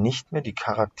nicht mehr die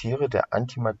Charaktere der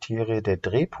Antimaterie der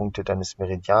Drehpunkte deines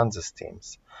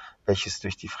Meridiansystems, welches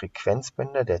durch die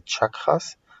Frequenzbänder der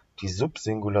Chakras die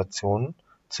Subsingulationen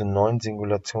zu neuen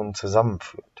Singulationen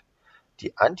zusammenführt.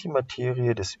 Die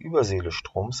Antimaterie des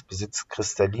Überseelestroms besitzt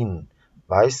kristallinen,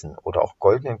 weißen oder auch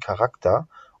goldenen Charakter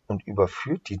und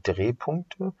überführt die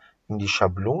Drehpunkte in die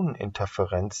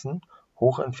Schabloneninterferenzen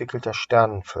hochentwickelter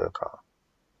Sternenvölker.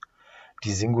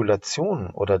 Die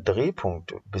Singulationen oder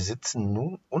Drehpunkte besitzen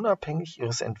nun unabhängig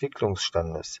ihres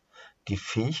Entwicklungsstandes die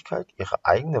Fähigkeit, ihre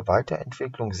eigene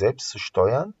Weiterentwicklung selbst zu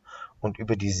steuern und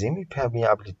über die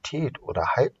Semipermeabilität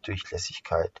oder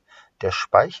Halbdurchlässigkeit der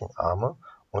Speichenarme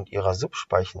und ihrer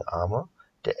Subspeichenarme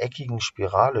der eckigen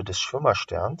Spirale des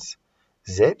Schwimmersterns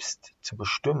selbst zu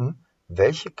bestimmen,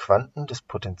 welche Quanten des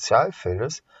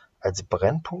Potentialfeldes als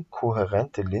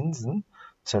brennpunktkohärente Linsen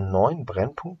zur neuen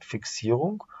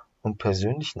Brennpunktfixierung und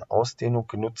persönlichen Ausdehnung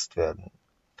genutzt werden.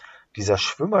 Dieser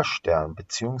Schwimmerstern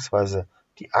bzw.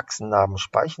 die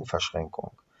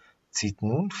Achsennarben-Speichenverschränkung zieht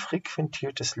nun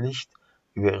frequentiertes Licht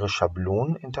über ihre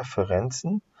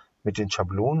Schabloneninterferenzen mit den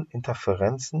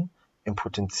Schabloneninterferenzen im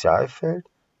Potentialfeld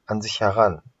an sich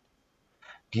heran.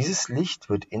 Dieses Licht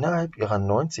wird innerhalb ihrer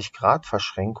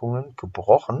 90-Grad-Verschränkungen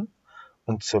gebrochen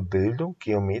und zur Bildung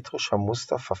geometrischer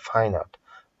Muster verfeinert,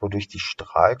 wodurch die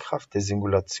Strahlkraft der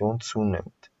Singulation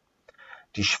zunimmt.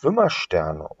 Die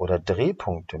Schwimmersterne oder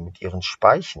Drehpunkte mit ihren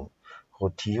Speichen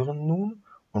rotieren nun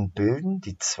und bilden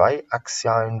die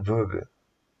zweiaxialen Wirbel.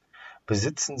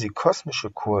 Besitzen sie kosmische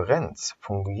Kohärenz,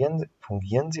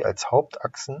 fungieren sie als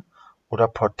Hauptachsen oder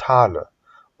Portale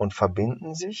und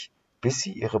verbinden sich, bis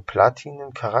sie ihre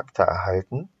platinen Charakter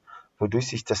erhalten, wodurch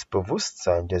sich das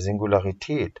Bewusstsein der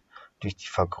Singularität durch die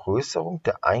Vergrößerung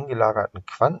der eingelagerten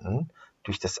Quanten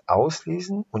durch das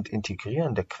Auslesen und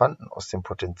Integrieren der Quanten aus dem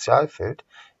Potentialfeld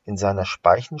in seiner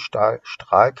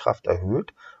Speichenstrahlkraft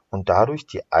erhöht und dadurch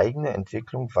die eigene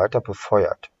Entwicklung weiter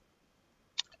befeuert.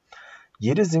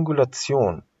 Jede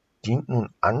Singulation dient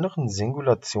nun anderen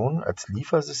Singulationen als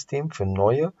Liefersystem für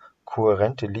neue,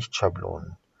 kohärente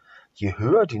Lichtschablonen. Je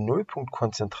höher die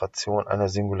Nullpunktkonzentration einer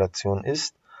Singulation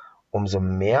ist, umso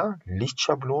mehr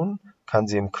Lichtschablonen kann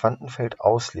sie im Quantenfeld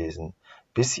auslesen,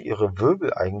 bis sie ihre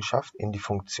Wirbeleigenschaft in die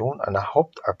Funktion einer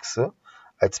Hauptachse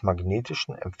als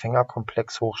magnetischen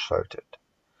Empfängerkomplex hochschaltet.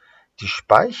 Die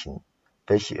Speichen,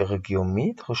 welche ihre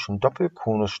geometrischen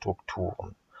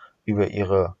Doppelkonusstrukturen über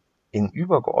ihre in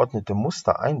übergeordnete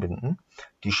Muster einbinden,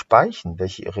 die Speichen,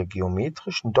 welche ihre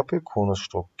geometrischen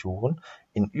Doppelkonusstrukturen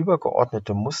in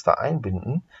übergeordnete Muster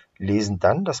einbinden, lesen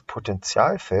dann das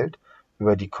Potentialfeld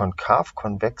über die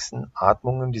konkav-konvexen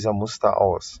Atmungen dieser Muster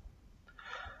aus.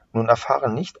 Nun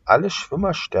erfahren nicht alle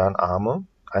Schwimmersternarme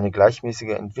eine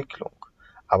gleichmäßige Entwicklung,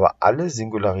 aber alle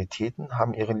Singularitäten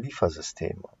haben ihre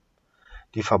Liefersysteme.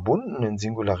 Die verbundenen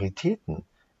Singularitäten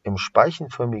im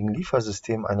speichenförmigen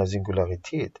Liefersystem einer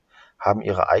Singularität haben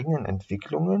ihre eigenen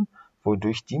Entwicklungen,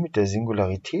 wodurch die mit der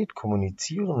Singularität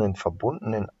kommunizierenden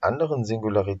verbundenen anderen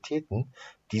Singularitäten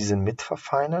diese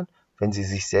mitverfeinern, wenn sie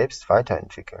sich selbst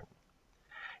weiterentwickeln.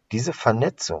 Diese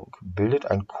Vernetzung bildet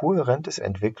ein kohärentes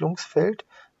Entwicklungsfeld,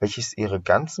 welches ihre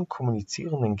ganzen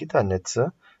kommunizierenden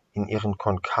Gitternetze in ihren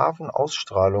konkaven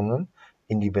Ausstrahlungen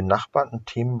in die benachbarten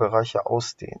Themenbereiche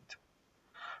ausdehnt.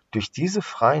 Durch diese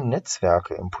freien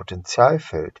Netzwerke im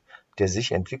Potentialfeld der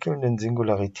sich entwickelnden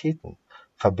Singularitäten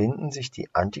verbinden sich die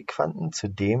Antiquanten zu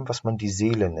dem, was man die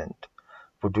Seele nennt,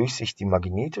 wodurch sich die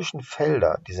magnetischen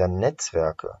Felder dieser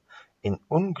Netzwerke in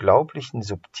unglaublichen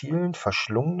subtilen,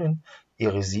 verschlungenen,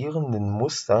 irisierenden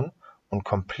Mustern und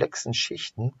komplexen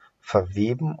Schichten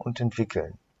verweben und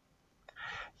entwickeln.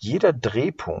 Jeder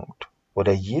Drehpunkt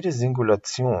oder jede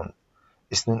Singulation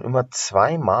ist nun immer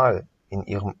zweimal in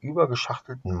ihrem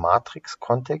übergeschachtelten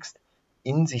Matrix-Kontext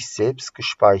in sich selbst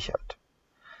gespeichert.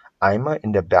 Einmal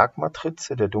in der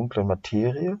Bergmatrize der dunklen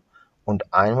Materie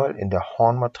und einmal in der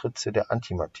Hornmatrize der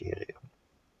Antimaterie.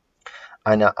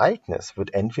 Ein Ereignis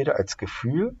wird entweder als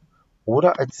Gefühl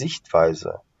oder als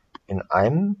Sichtweise in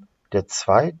einem der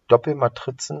zwei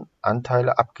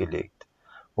Doppelmatrizenanteile abgelegt,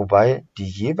 wobei die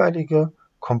jeweilige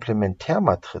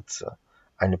Komplementärmatrize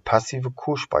eine passive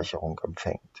Kospeicherung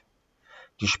empfängt.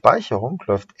 Die Speicherung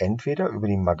läuft entweder über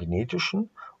die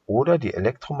magnetischen oder die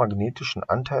elektromagnetischen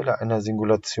Anteile einer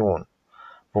Singulation,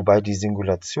 wobei die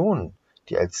Singulationen,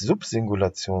 die als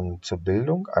Subsingulationen zur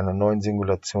Bildung einer neuen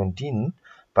Singulation dienen,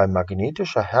 bei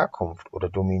magnetischer Herkunft oder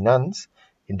Dominanz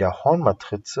in der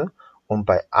Hornmatrize und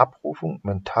bei Abrufung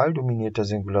mental dominierter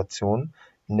Singulationen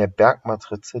in der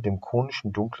Bergmatrize, dem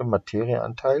konischen dunklen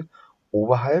Materieanteil,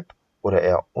 oberhalb oder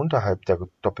eher unterhalb der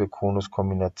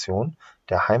Doppelkonus-Kombination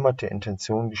der Heimat der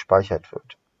Intention gespeichert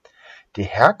wird. Die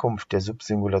Herkünfte der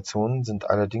Subsingulationen sind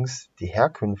allerdings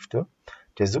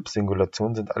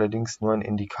nur ein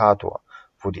Indikator,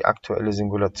 wo die aktuelle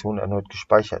Singulation erneut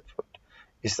gespeichert wird.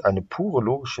 Ist eine pure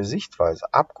logische Sichtweise,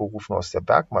 abgerufen aus der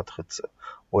Bergmatrize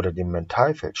oder dem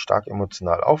Mentalfeld, stark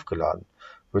emotional aufgeladen,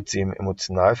 wird sie im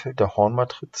Emotionalfeld der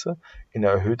Hornmatrize in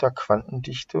erhöhter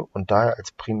Quantendichte und daher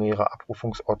als primärer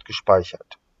Abrufungsort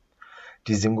gespeichert.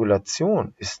 Die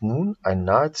Singulation ist nun ein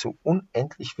nahezu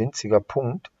unendlich winziger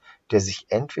Punkt, der sich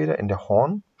entweder in der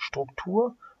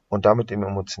Hornstruktur und damit im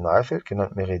Emotionalfeld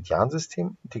genannten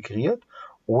Meridiansystem integriert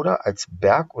oder als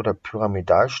Berg- oder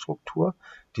Pyramidalstruktur,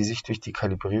 die sich durch die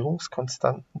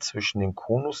Kalibrierungskonstanten zwischen den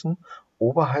Konussen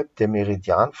oberhalb der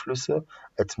Meridianflüsse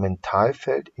als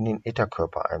Mentalfeld in den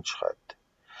Ätherkörper einschreibt.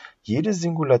 Jede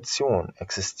Singulation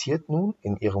existiert nun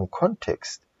in ihrem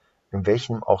Kontext, in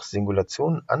welchem auch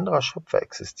Singulationen anderer Schöpfer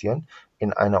existieren,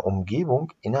 in einer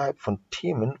Umgebung innerhalb von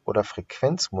Themen oder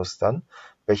Frequenzmustern,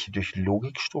 welche durch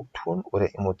Logikstrukturen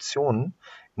oder Emotionen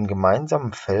in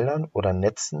gemeinsamen Feldern oder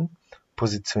Netzen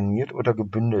positioniert oder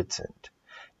gebündelt sind.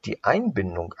 Die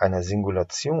Einbindung einer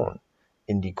Singulation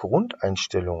in die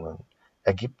Grundeinstellungen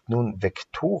ergibt nun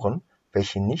Vektoren,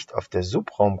 welche nicht auf der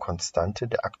Subraumkonstante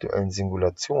der aktuellen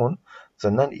Singulation,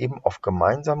 sondern eben auf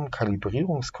gemeinsamen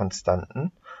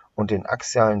Kalibrierungskonstanten und den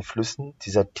axialen Flüssen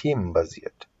dieser Themen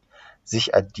basiert.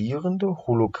 Sich addierende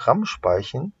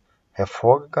Hologrammspeichen,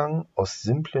 hervorgegangen aus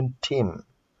simplen Themen,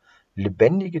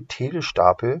 lebendige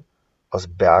Telestapel aus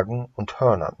Bergen und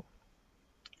Hörnern.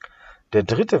 Der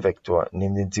dritte Vektor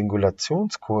neben den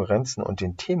Singulationskohärenzen und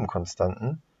den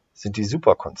Themenkonstanten sind die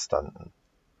Superkonstanten.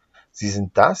 Sie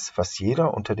sind das, was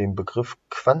jeder unter dem Begriff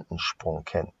Quantensprung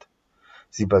kennt.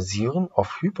 Sie basieren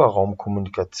auf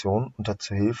Hyperraumkommunikation unter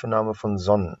Zuhilfenahme von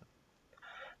Sonnen.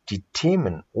 Die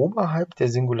Themen oberhalb der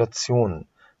Singulationen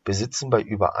besitzen bei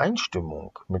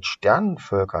Übereinstimmung mit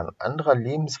Sternenvölkern anderer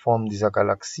Lebensformen dieser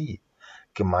Galaxie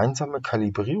gemeinsame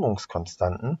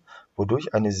Kalibrierungskonstanten,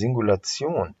 wodurch eine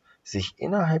Singulation sich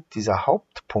innerhalb dieser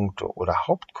Hauptpunkte oder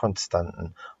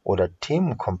Hauptkonstanten oder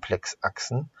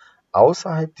Themenkomplexachsen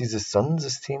außerhalb dieses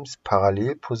Sonnensystems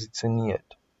parallel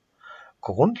positioniert.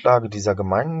 Grundlage dieser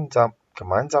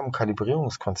gemeinsamen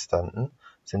Kalibrierungskonstanten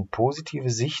sind positive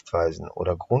Sichtweisen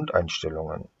oder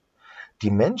Grundeinstellungen.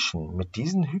 Die Menschen mit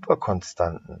diesen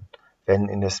Hyperkonstanten werden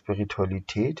in der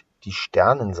Spiritualität die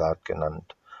Sternensaat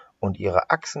genannt und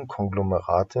ihre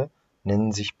Achsenkonglomerate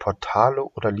nennen sich Portale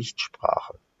oder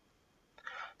Lichtsprache.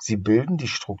 Sie bilden die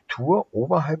Struktur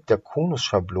oberhalb der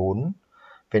Konusschablonen,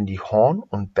 wenn die Horn-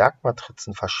 und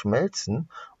Bergmatrizen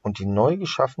verschmelzen und die neu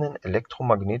geschaffenen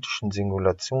elektromagnetischen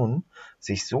Singulationen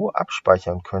sich so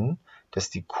abspeichern können,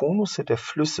 dass die Konusse der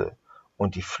Flüsse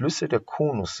und die Flüsse der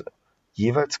Konusse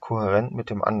jeweils kohärent mit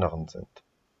dem anderen sind.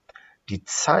 Die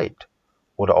Zeit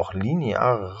oder auch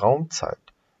lineare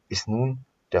Raumzeit ist nun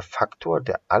der Faktor,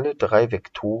 der alle drei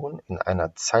Vektoren in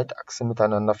einer Zeitachse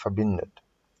miteinander verbindet.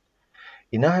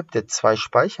 Innerhalb der zwei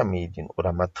Speichermedien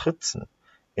oder Matrizen,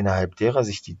 innerhalb derer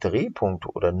sich die Drehpunkte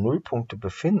oder Nullpunkte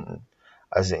befinden,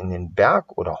 also in den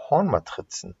Berg- oder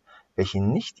Hornmatrizen, welche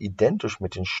nicht identisch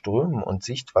mit den Strömen und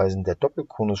Sichtweisen der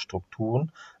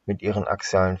Doppelkonusstrukturen mit ihren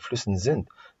axialen Flüssen sind,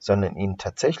 sondern ihnen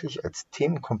tatsächlich als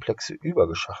Themenkomplexe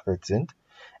übergeschachtelt sind,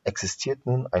 existiert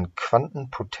nun ein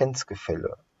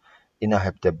Quantenpotenzgefälle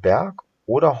innerhalb der Berg-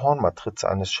 oder Hornmatrize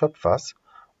eines Schöpfers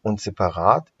und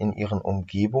separat in ihren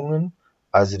Umgebungen,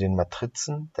 also den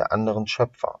Matrizen der anderen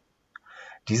Schöpfer.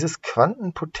 Dieses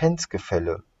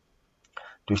Quantenpotenzgefälle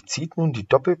durchzieht nun die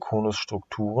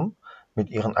Doppelkonusstrukturen mit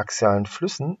ihren axialen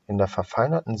Flüssen in der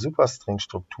verfeinerten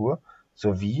Superstringstruktur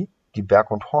sowie die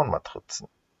Berg- und Hornmatrizen.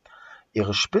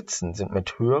 Ihre Spitzen sind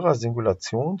mit höherer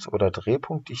Singulations- oder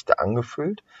Drehpunktdichte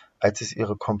angefüllt, als es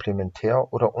ihre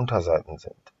Komplementär- oder Unterseiten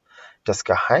sind. Das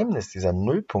Geheimnis dieser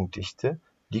Nullpunktdichte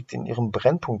liegt in ihren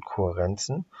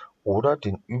Brennpunktkohärenzen oder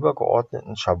den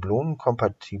übergeordneten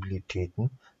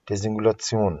Schablonenkompatibilitäten der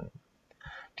Singulationen.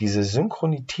 Diese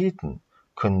Synchronitäten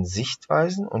können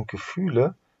Sichtweisen und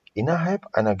Gefühle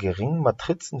innerhalb einer geringen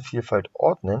Matrizenvielfalt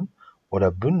ordnen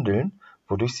oder bündeln,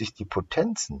 wodurch sich die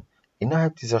Potenzen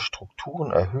innerhalb dieser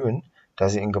Strukturen erhöhen, da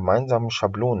sie in gemeinsamen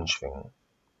Schablonen schwingen.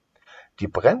 Die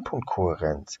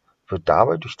Brennpunktkohärenz wird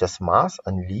dabei durch das Maß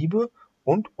an Liebe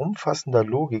und umfassender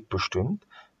Logik bestimmt,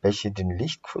 welche den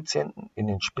Lichtquotienten in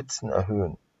den Spitzen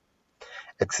erhöhen.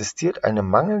 Existiert eine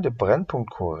mangelnde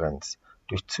Brennpunktkohärenz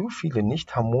durch zu viele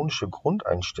nicht-harmonische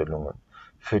Grundeinstellungen,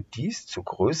 führt dies zu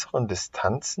größeren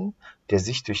Distanzen der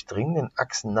sich durchdringenden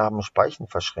achsennahen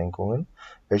Speichenverschränkungen,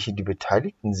 welche die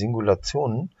beteiligten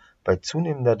Singulationen bei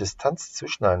zunehmender Distanz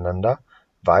zwischeneinander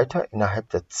weiter innerhalb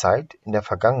der Zeit in der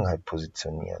Vergangenheit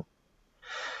positionieren.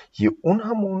 Je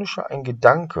unharmonischer ein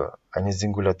Gedanke, eine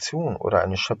Singulation oder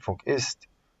eine Schöpfung ist,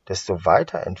 desto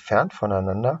weiter entfernt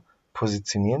voneinander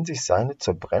positionieren sich seine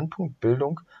zur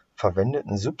Brennpunktbildung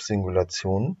verwendeten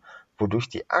Subsingulationen, wodurch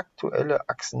die aktuelle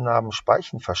achsennahen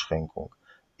Speichenverschränkung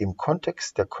im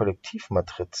Kontext der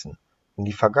Kollektivmatrizen in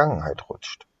die Vergangenheit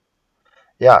rutscht.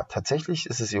 Ja, tatsächlich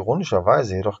ist es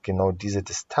ironischerweise jedoch genau diese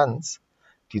Distanz,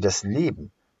 die das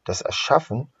Leben, das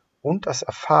Erschaffen und das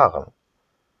Erfahren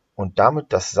und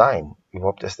damit das Sein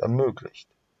überhaupt erst ermöglicht.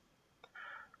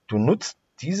 Du nutzt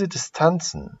diese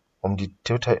Distanzen, um die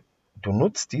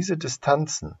Totalität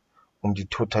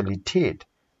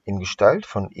in Gestalt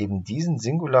von eben diesen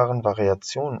singularen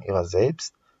Variationen ihrer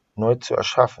selbst neu zu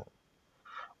erschaffen.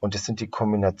 Und es sind die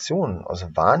Kombinationen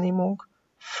aus Wahrnehmung,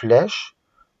 Flash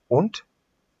und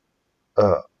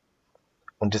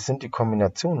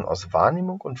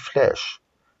Flash,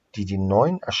 die die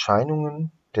neuen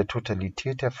Erscheinungen der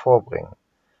Totalität hervorbringen,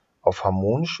 auf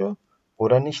harmonische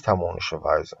oder nicht harmonische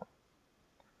Weise.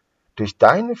 Durch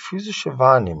deine physische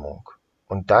Wahrnehmung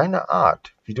und deine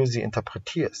Art, wie du sie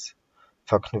interpretierst,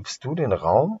 verknüpfst du den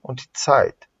Raum und die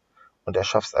Zeit und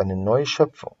erschaffst eine neue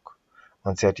Schöpfung,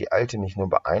 und sie hat die alte nicht nur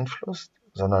beeinflusst,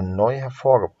 sondern neu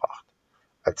hervorgebracht,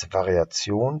 als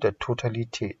Variation der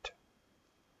Totalität.